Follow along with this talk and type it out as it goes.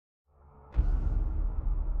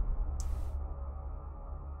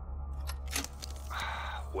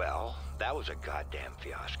Well, that was a goddamn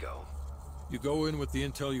fiasco. You go in with the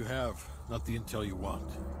intel you have, not the intel you want.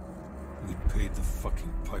 We paid the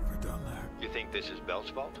fucking piper down there. You think this is Bell's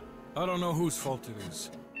fault? I don't know whose fault it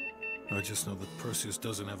is. I just know that Perseus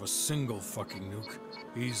doesn't have a single fucking nuke.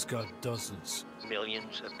 He's got dozens.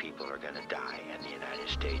 Millions of people are gonna die, and the United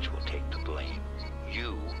States will take the blame.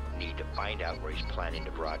 You need to find out where he's planning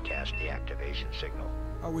to broadcast the activation signal.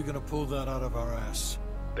 How are we gonna pull that out of our ass?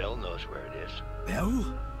 Bell knows where it is.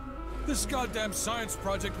 Bell? This goddamn science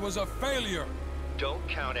project was a failure! Don't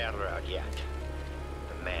count Adler out yet.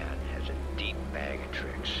 The man has a deep bag of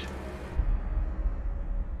tricks.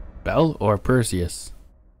 Bell or Perseus?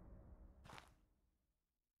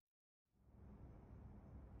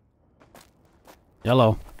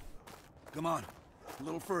 Hello. Come on, a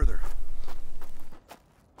little further.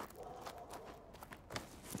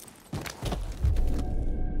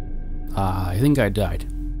 I think I died.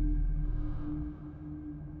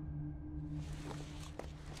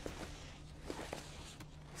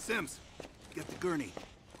 Sims, get the gurney.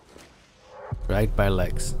 Right by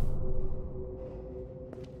legs.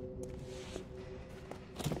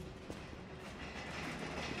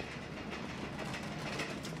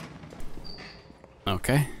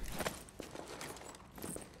 Okay.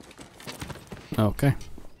 Okay.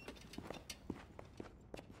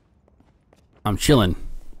 I'm chilling.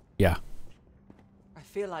 Yeah. I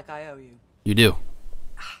feel like I owe you. You do.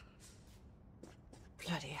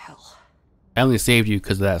 Bloody hell. I only saved you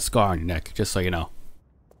because of that scar on your neck, just so you know.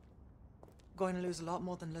 Going to lose a lot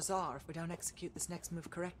more than Lazar if we don't execute this next move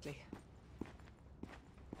correctly.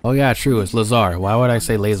 Oh yeah, true, it's Lazar. Why would I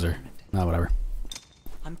say laser? No, whatever.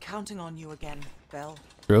 I'm counting on you again, Bell.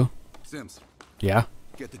 True? Sims, Yeah?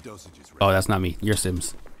 get the dosages ready. Oh, that's not me. You're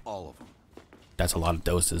Sims. All of them. That's a lot of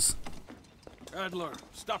doses. Adler,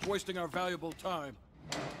 stop wasting our valuable time.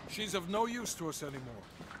 She's of no use to us anymore.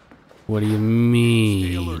 What do you Stay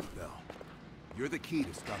mean? alert, Bell. You're the key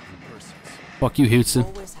to stopping Perseus. Fuck you, Hudson.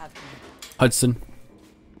 Always have been. Hudson.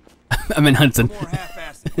 I mean Hudson. More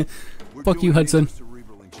half-assed. We're Fuck you, doing Hudson.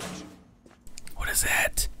 cerebral injection. What is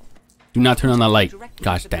that? Do not turn on the light. Directly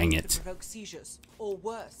Gosh to the dang brain it. to provoke seizures, or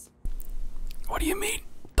worse. What do you mean?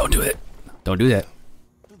 Don't do it. Don't do that.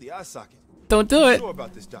 Through the eye socket. Don't do it. Sure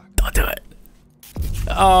about this, Doc. Don't do it.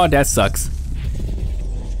 Oh, that sucks.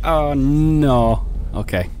 Oh no.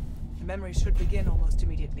 Okay. Memory should begin almost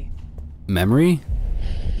immediately. Memory?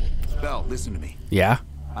 Bell, listen to me. Yeah?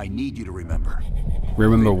 I need you to remember.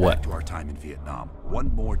 Remember Think what? back to our time in Vietnam.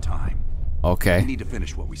 One more time. We Okay. need to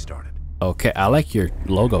finish what we started. Okay, I like your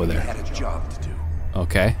logo We there. had a job to do.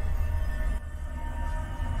 Okay.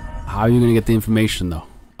 How are you gonna get the information though?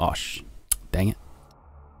 Oh dang it.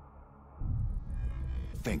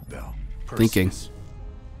 Think, Bell. Thinking. Perseus.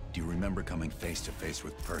 Do you remember coming face to face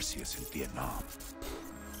with Perseus in Vietnam?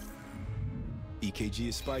 EKG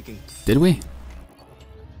is spiking. Did we?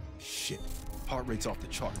 Shit. Heart rate's off the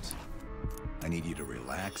charts. I need you to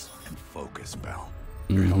relax and focus, Bell.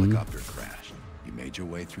 Your helicopter crashed. You made your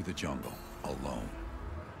way through the jungle alone.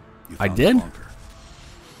 You I found did? the bunker.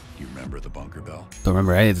 Do you remember the bunker, Bell? Don't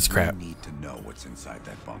remember any of this crap. You need to know what's inside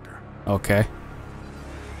that bunker. Okay.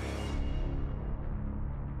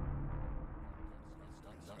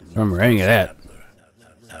 Don't remember any of that.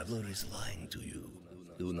 Adler is lying to you.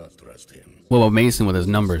 Do not trust him. What about Mason with his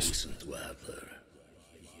numbers? Listen to Adler.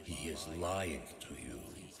 He is lying to you.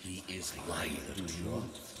 He is lying to you. Do not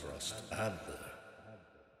trust Adler.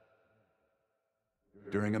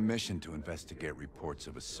 During a mission to investigate reports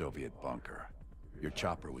of a Soviet bunker, your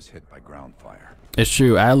chopper was hit by ground fire. It's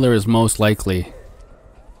true, Adler is most likely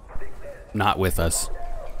not with us.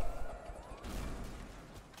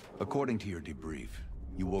 According to your debrief,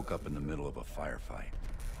 you woke up in the middle of a firefight.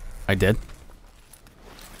 I did.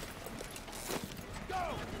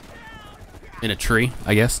 In a tree,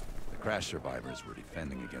 I guess. The crash survivors were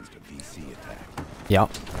defending against a VC attack. Yep.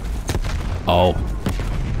 Oh.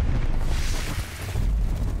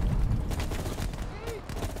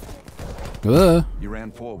 You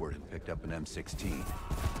ran forward and picked up an M16.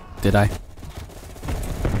 Did I?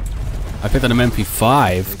 I picked up an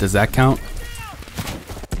MP5. Does that count?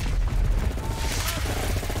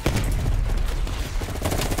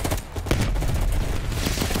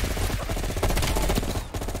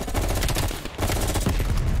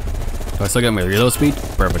 Do I still get my reload speed?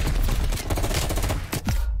 Perfect.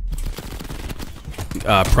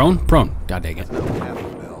 Prone? Prone. God dang it.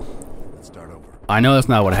 Let's start over. I know that's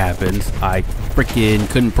not what happens. I freaking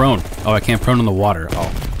couldn't prone. Oh, I can't prone in the water.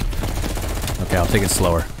 Oh. Okay, I'll take it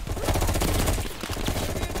slower.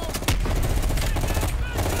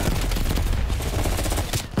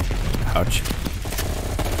 Ouch.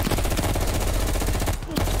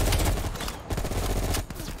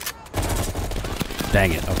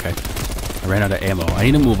 Dang it, okay. I ran out of ammo. I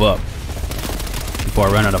need to move up before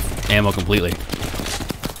I run out of ammo completely.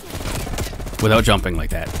 Without jumping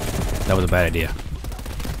like that. That was a bad idea.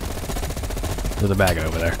 There's a bad guy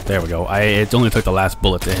over there. There we go. It only took the last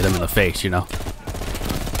bullet to hit him in the face, you know.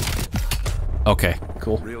 Okay,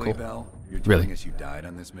 cool. Really, cool. Bell? You're Really? telling us you died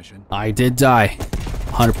on this mission? I did die.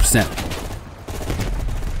 100%.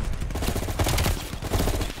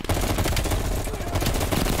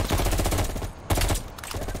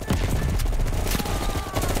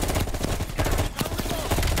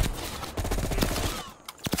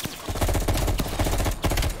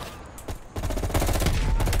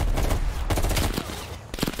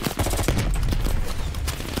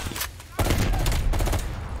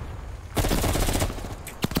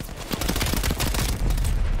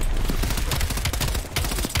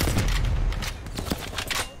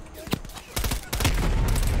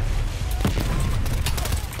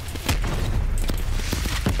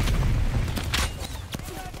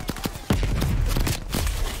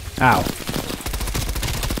 Ow.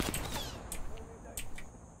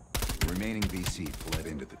 The remaining VC fled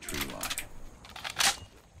into the tree line.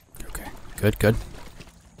 Okay, good, good.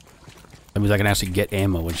 That means I can actually get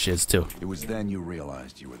ammo and shiz too. It was then you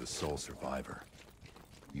realized you were the sole survivor.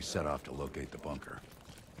 You set off to locate the bunker.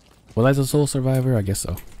 Well, as a sole survivor, I guess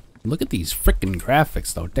so. Look at these freaking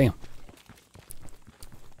graphics though, damn.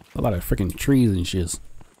 A lot of freaking trees and shiz.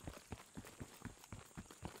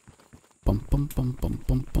 The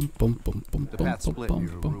path split near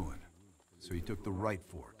a ruin, so you took the right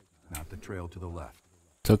fork, not the trail to the left.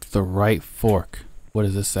 Took the right fork. What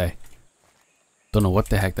does this say? Don't know what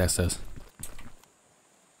the heck that says.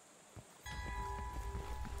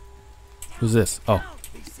 Who's this? Oh.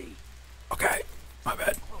 Okay, my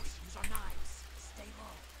bad.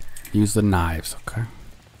 Use the knives, okay.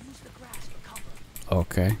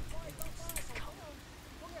 Okay.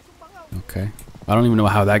 Okay. I don't even know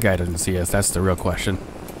how that guy doesn't see us. That's the real question.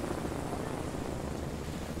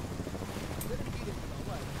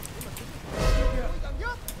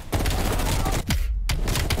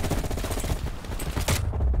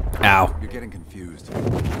 Ow. You're getting confused.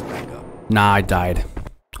 Back up. Nah, I died.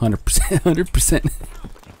 100%. 100%.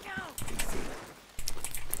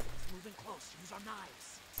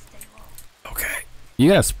 Okay. You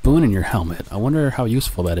got a spoon in your helmet. I wonder how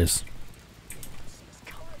useful that is.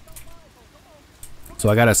 So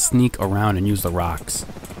I gotta sneak around and use the rocks.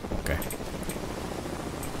 Okay.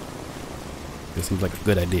 This seems like a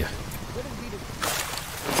good idea.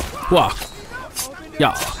 Wah!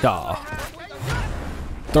 Yeah, yeah.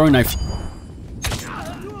 Throwing knife.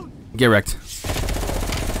 Get wrecked.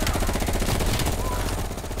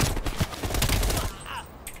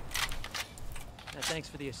 Thanks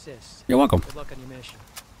for the assist. You're welcome. Good luck on your mission.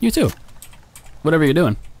 You too. Whatever you're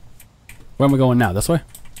doing. Where am I going now? This way?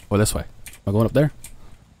 Or this way? Am I going up there?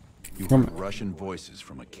 You heard Russian voices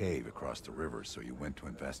from a cave across the river, so you went to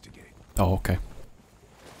investigate. Oh, okay.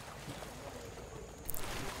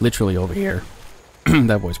 Literally over here.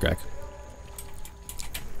 That voice crack.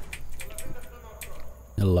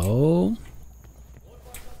 Hello?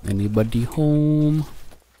 Anybody home?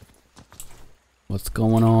 What's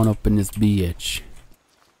going on up in this bitch?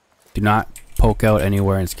 Do not poke out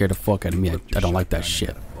anywhere and scare the fuck out of me. I don't like that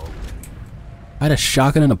shit. I had a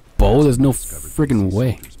shotgun and a bow? There's no friggin'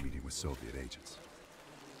 way.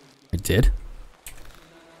 I did?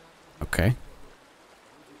 Okay.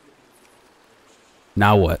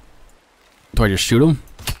 Now what? Do I just shoot him?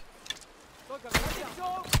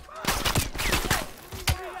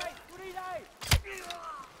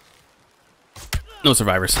 No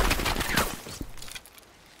survivors.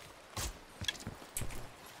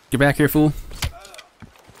 Get back here, fool.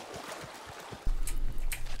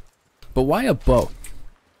 But why a bow?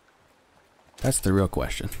 That's the real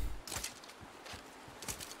question.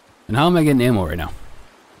 And how am I getting ammo right now?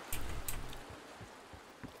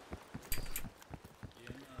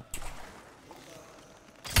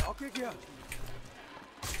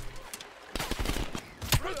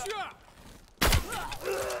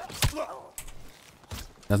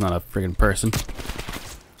 That's not a friggin' person.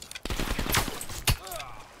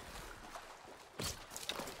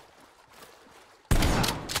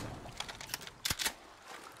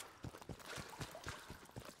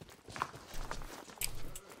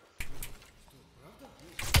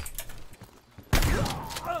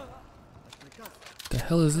 The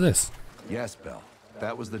hell is this? Yes, Bell.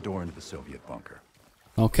 That was the door into the Soviet bunker.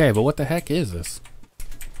 Okay, but what the heck is this?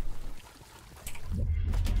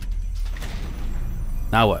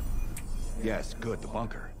 Now what? Yes, good, the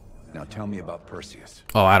bunker. Now tell me about Perseus.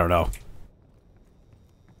 Oh, I don't know.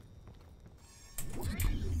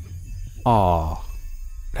 Aw.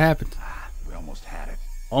 What happened? We almost had it.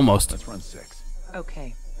 Almost. Let's run 6.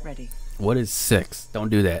 Okay, ready. What is 6? Don't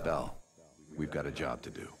do that. Bell, we've got a job to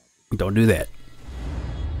do. Don't do that.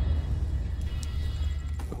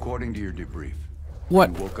 According to your debrief,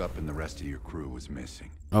 What? you woke up and the rest of your crew was missing.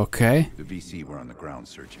 Okay. The VC were on the ground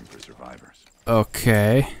searching for survivors.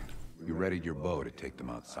 Okay. You readied your bow to take them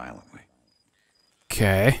out silently.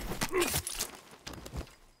 Okay.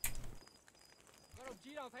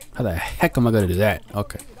 How the heck am I gonna do that?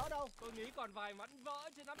 Okay.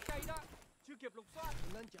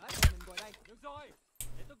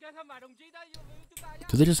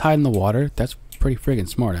 Do they just hide in the water? That's pretty friggin'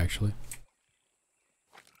 smart, actually.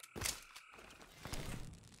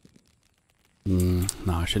 No,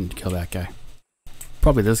 I shouldn't kill that guy.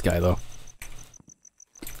 Probably this guy, though.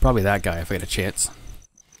 Probably that guy if I get a chance.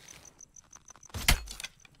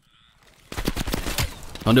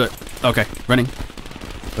 Don't do it. Okay, running.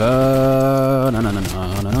 No, no, no, no,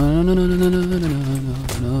 no, no, no, no, no, no, no,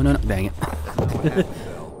 no, no, no. Dang it.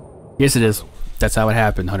 Yes, it is. That's how it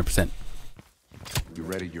happened, 100%. You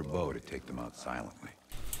readied your bow to take them out silently.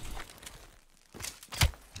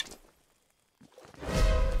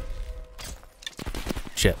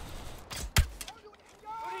 Shit.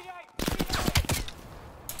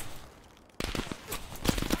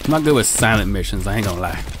 I'm not good with silent missions, I ain't gonna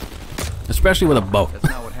lie. Especially with a bow. That's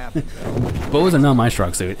not what happened, Bell. Bows are not my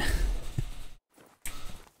strong suit.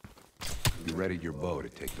 You readied your bow to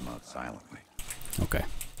take them out silently. Okay.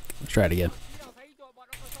 Let's try it again.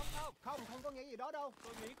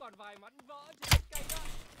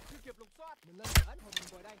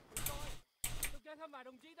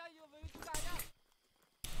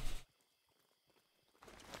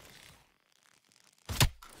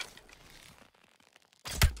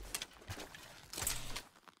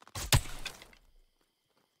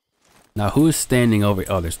 Now who is standing over?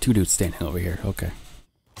 Oh, there's 2 dudes standing over here. Okay.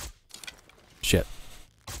 Shit.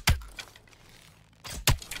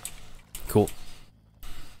 Cool.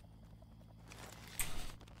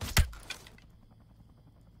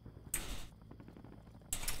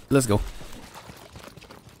 Let's go.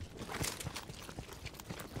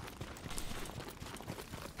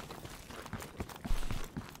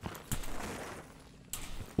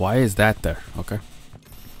 Why is that there? Okay.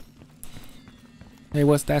 Hey,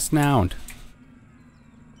 what's that sound?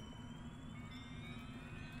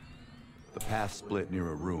 The path split near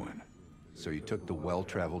a ruin, so you took the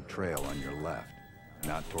well-traveled trail on your left,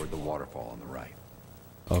 not toward the waterfall on the right.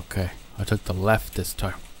 Okay, I took the left this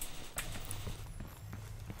time.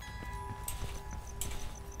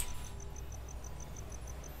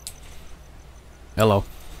 Hello.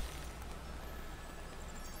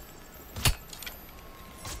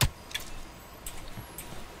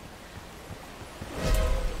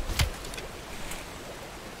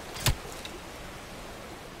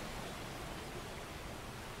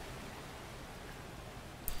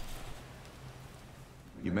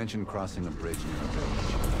 You mentioned crossing a bridge near a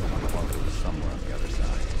village. The bunker was somewhere on the other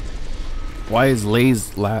side. Why is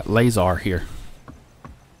Lazar here?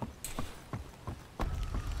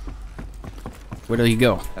 Where did he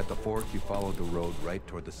go? At the fork, you followed the road right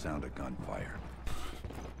toward the sound of gunfire.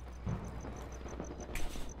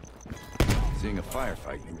 Seeing a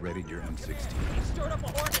firefight, you readied your M16.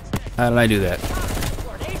 How did I do that?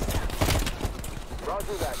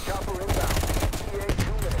 Roger that. Chopper inbound. ETA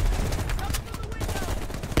 2 minutes.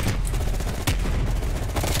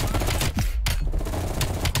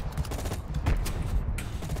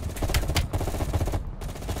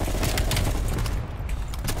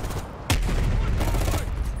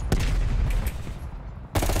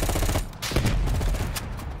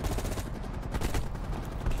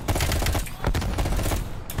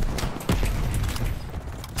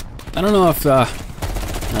 I don't know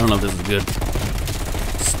if this is a good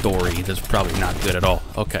story. This is probably not good at all.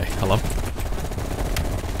 Okay, hello.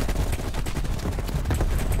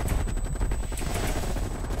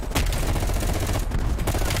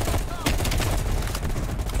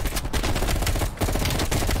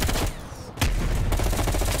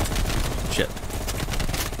 Shit.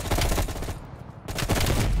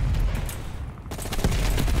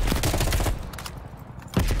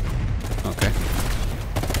 Okay.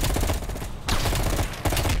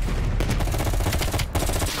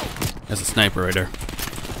 That's a sniper right there.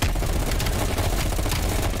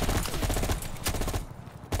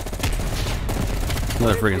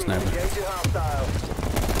 Another friggin' sniper.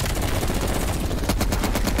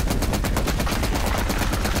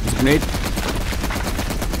 There's a grenade.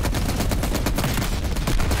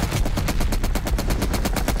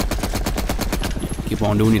 Keep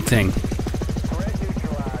on doing your thing.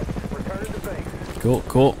 Cool,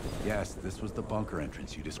 cool. Yeah, guess this was the bunker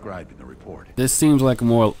entrance you described in the report. This seems like a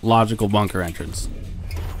more logical bunker entrance.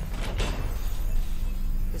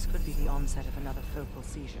 This could be the onset of another focal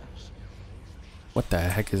seizure. What the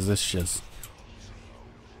heck is this shit?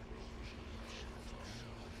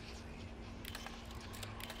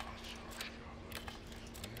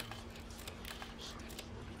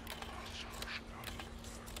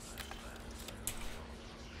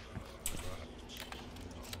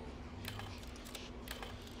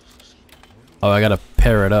 Oh, I gotta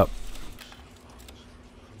pair it up.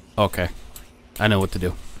 Okay. I know what to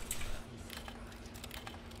do.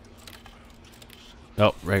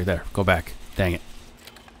 Oh, right there. Go back. Dang it.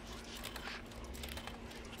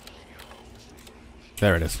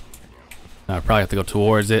 There it is. Now I probably have to go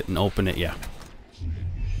towards it and open it. Yeah.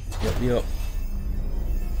 Yep.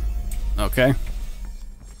 Okay.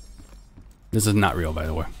 This is not real, by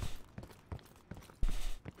the way.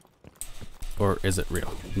 Or is it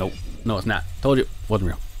real? Nope. No, it's not. Told you. Wasn't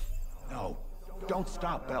real. No. Don't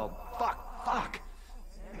stop, Bell. Fuck.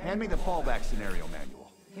 Hand me the fallback scenario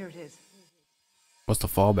manual. Here it is. What's the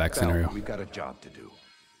fallback scenario? We've got a job to do.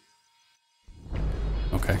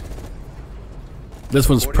 Okay. This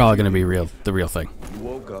one's probably going to be real. The real thing. You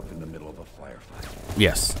woke up in the middle of a firefight.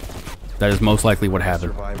 Yes. That is most likely what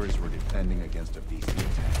happened. Survivors were defending against a beastly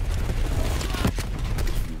attack.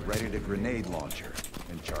 You readied a grenade launcher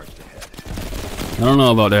and charged ahead. I don't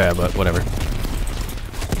know about that, but whatever.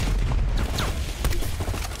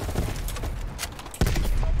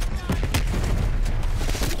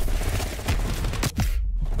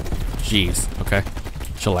 Jeez. Okay.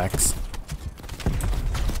 Chillax.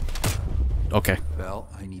 Okay. Bell,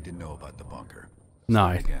 I need to know about the bunker. No,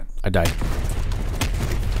 I died.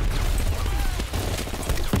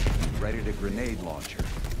 You readied a grenade launcher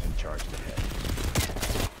and charged ahead.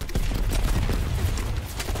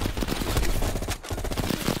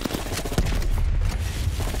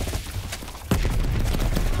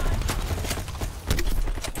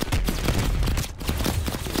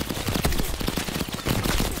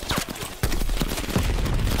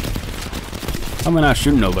 How am I not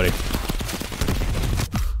shooting nobody?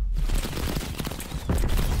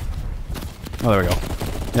 Oh, there we go.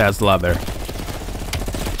 Yeah, it's a lot better.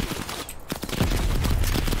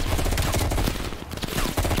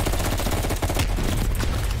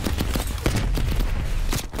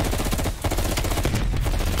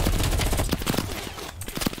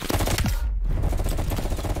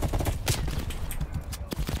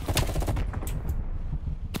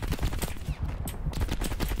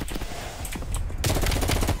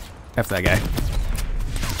 F that guy.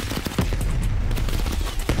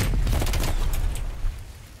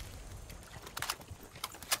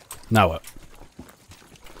 Now what?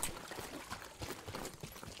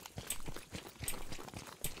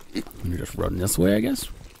 I'm just running this way, I guess.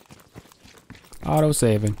 Auto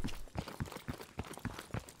saving.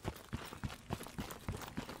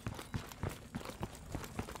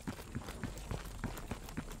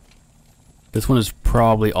 This one is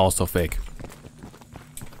probably also fake.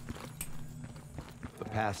 The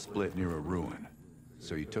path split near a ruin,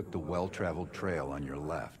 so you took the well-traveled trail on your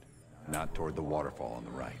left, not toward the waterfall on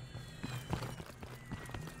the right.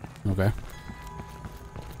 Okay.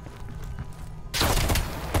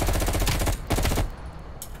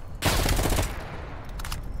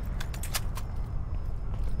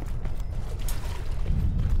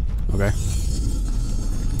 Okay.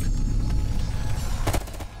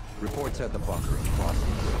 Reports at the bunker across the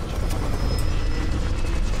bridge.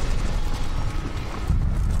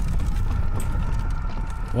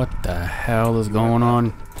 What the hell is going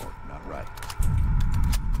on? Not right.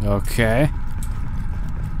 Okay.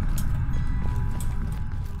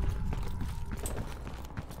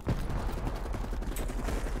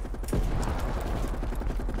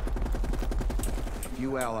 A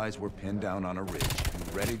few allies were pinned down on a ridge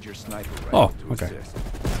and readied your sniper rifle to okay. assist.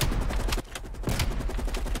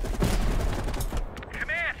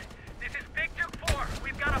 Command, this is Victor 4.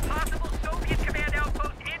 We've got a possible Soviet command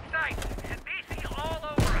outpost in sight, and they see all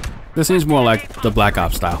over us. This seems more like the Black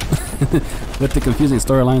Ops style. With the confusing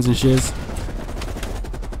storylines and shiz.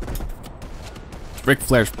 Ric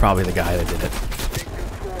Flair's probably the guy that did it. Victor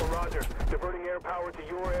 4, roger. Diverting air power to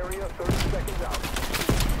your area, 30 seconds out.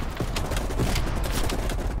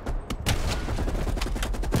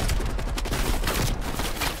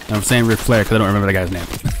 I'm saying Ric Flair because I don't remember the guy's name.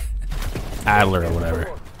 Adler or whatever.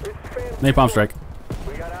 Napalm strike.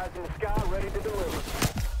 We got eyes in the sky, ready to deliver.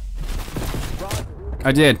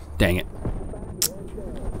 I did. Dang it.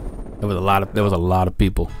 There was a lot of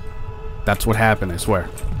people. That's what happened, I swear.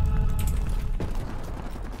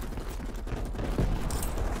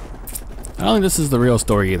 I don't think this is the real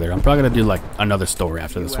story either. I'm probably gonna do like another story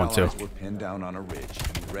after this one too. We're pinned down on a ridge.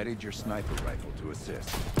 You readied your sniper rifle to assist.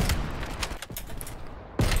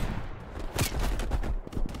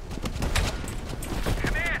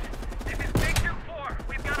 Command, this is Victor 4.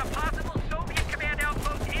 We've got a possible Soviet command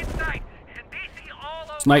outpost in sight, and they see all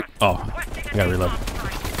over. Snipe. Oh, I gotta reload.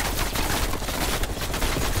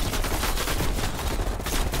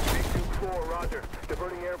 Roger.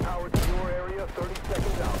 Diverting air power to your area, 30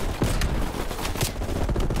 seconds out.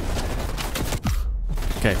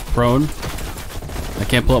 Okay, prone. I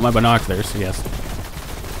can't pull up my binoculars, yes.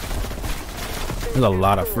 There's a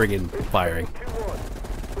lot of friggin' firing.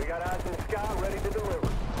 2-1. We got eyes in the sky, ready to deliver.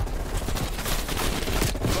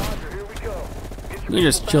 Roger, here we go. Let me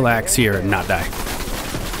just chillax here and not die.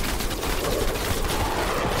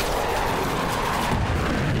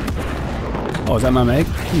 Oh, is that my mag?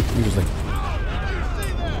 Interesting.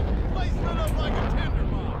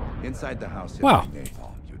 Inside the house, Wow. you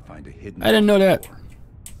would find a hidden. I didn't know that.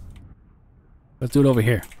 Let's do it over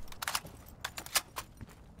here.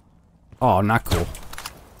 Oh, not cool.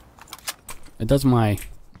 It does my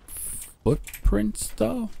footprints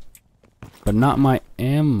though, but not my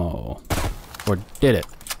ammo. Or did it?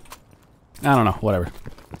 I don't know. Whatever.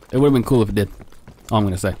 It would have been cool if it did. All I'm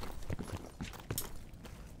gonna say.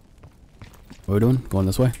 What are we doing? Going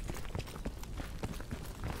this way?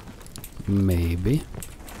 Maybe.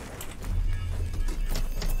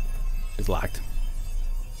 It's locked.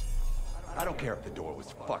 I don't care if the door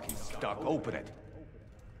was fucking stuck. Open it.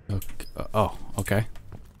 Okay. Oh, okay.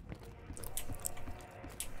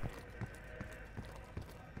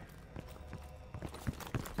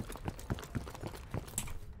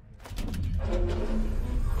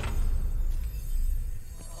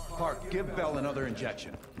 Park, give Bell another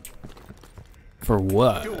injection. For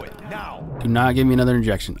what? Do it now. Do not give me another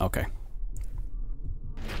injection. Okay.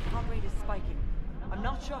 Heart rate is spiking. I'm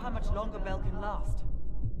not sure how much longer Bell can last.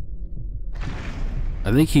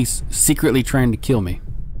 I think he's secretly trying to kill me.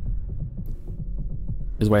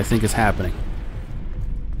 Is what I think is happening.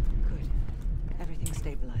 Good. Everything's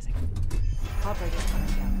stabilizing. Heart rate is coming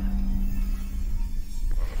down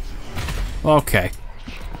now. Okay.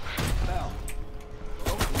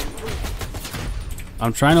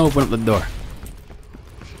 I'm trying to open up the door.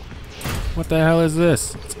 What the hell is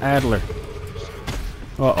this? It's Adler.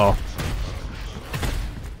 Uh-oh.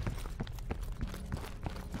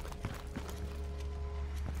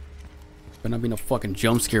 Better not be no fucking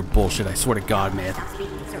jump scare bullshit, I swear to God, man.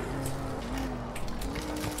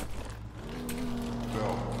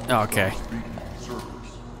 Okay.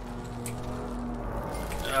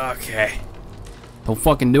 Okay. Don't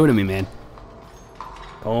fucking do it to me, man.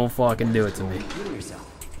 Don't fucking do it to me.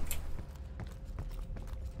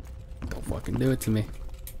 Don't fucking do it to me.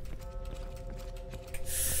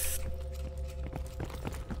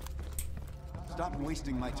 Stop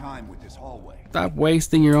wasting my time with this hallway. Stop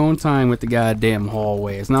wasting your own time with the goddamn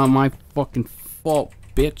hallway. It's not my fucking fault,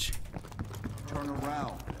 bitch. Turn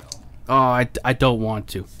around. Oh, I don't want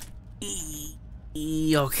to.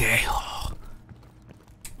 Okay.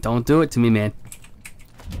 Don't do it to me, man.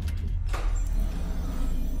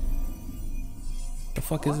 The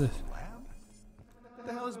fuck is this? What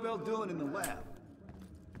the hell is Bell doing in the lab?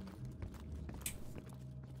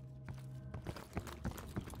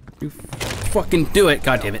 You fucking do it,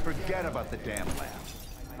 God damn it. Forget about the damn lab.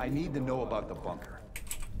 I need to know about the bunker.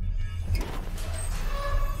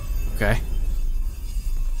 Okay.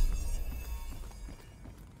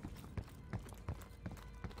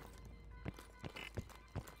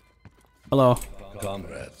 Hello.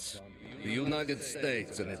 Comrades, the United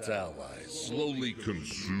States and its allies slowly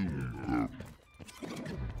consume.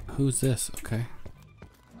 Who's this? Okay.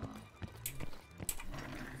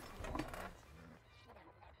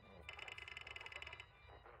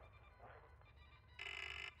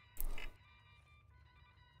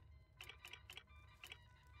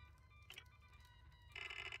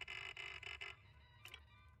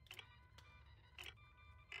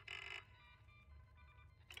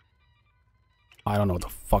 I don't know what the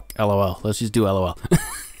fuck. LOL. Let's just do LOL.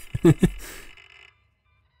 Do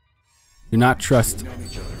not trust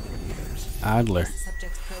Adler.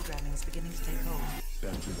 Subject's programming is beginning to take hold.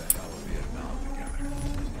 Been through the hell of Vietnam together.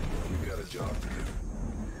 We've got a job to do.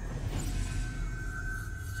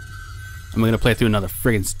 I'm gonna play through another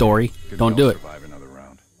friggin' story. Don't do it. Survive another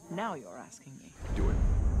round. Now you're asking me. Do it.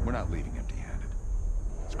 We're not leaving empty-handed.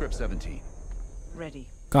 Script 17. Ready.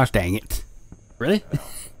 Gosh dang it. Really? We've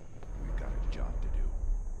got a job to do.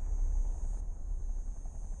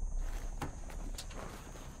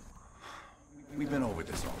 We've been over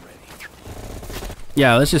this already.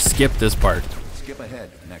 Yeah, let's just skip this part. Skip Skip ahead,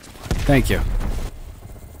 next part. Thank you.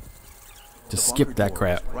 The Just skip bunker that door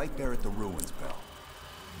crap. is right there at the ruins, Bell.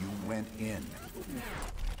 You went in.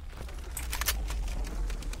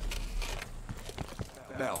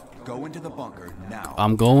 Bell, go into the bunker now.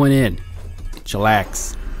 I'm going in.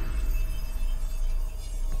 Chillax.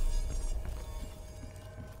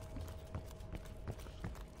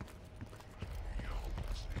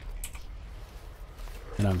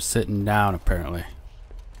 And I'm sitting down apparently.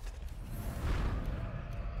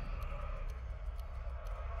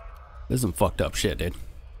 This is some fucked up shit, dude.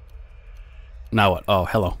 Now what? Oh,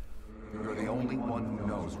 hello. You're the only one who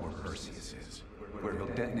knows where Perseus is. Where he'll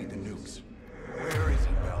detonate the nukes. Where is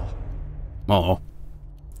he, Bell? Oh.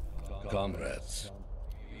 Comrades,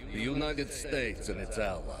 the United States and its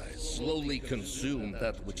allies slowly consume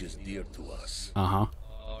that which is dear to us. Uh-huh.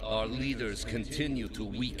 Our leaders continue to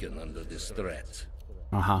weaken under this threat.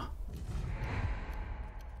 Uh-huh.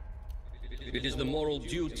 It is the moral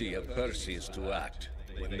duty of Perseus to act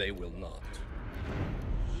when they will not.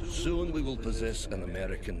 Soon we will possess an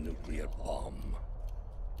American nuclear bomb.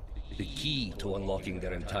 The key to unlocking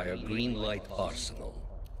their entire green light arsenal.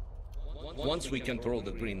 Once we control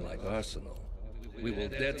the green light arsenal, we will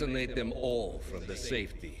detonate them all from the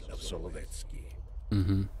safety of Solovetsky.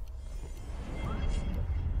 Mm-hmm.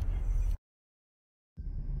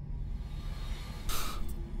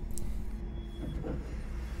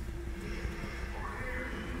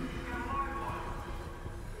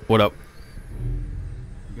 What up?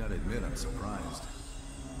 You gotta admit, I'm surprised.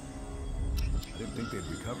 I didn't think they'd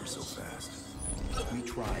recover so fast. We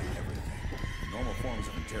tried everything. Normal forms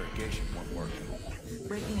of interrogation weren't working.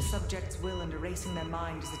 Breaking a subject's will and erasing their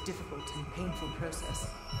mind is a difficult and painful process.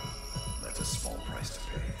 That's a small price to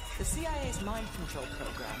pay. The CIA's mind control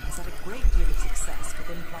program has had a great deal of success with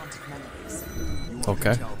implanted memories. You want me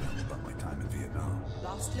to tell them about my time in Vietnam?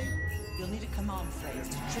 Lastly, you'll need a command phrase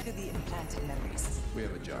to trigger the implanted memories. We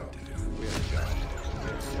have a job to do.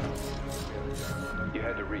 You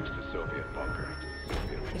had to reach the Soviet bunker.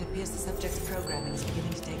 It appears the subject's programming is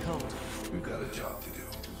beginning to take hold. We've got a job to do.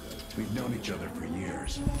 We've known each other for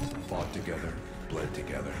years. Fought together, bled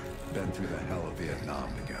together, been through the hell of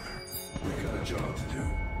Vietnam together. We've got a job to do.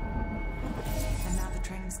 And now the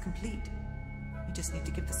training's complete. You just need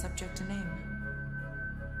to give the subject a name.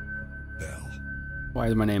 Bell. Why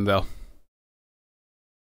is my name Bell?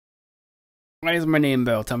 Why is my name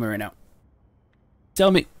Bell? Tell me right now.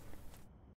 Tell me.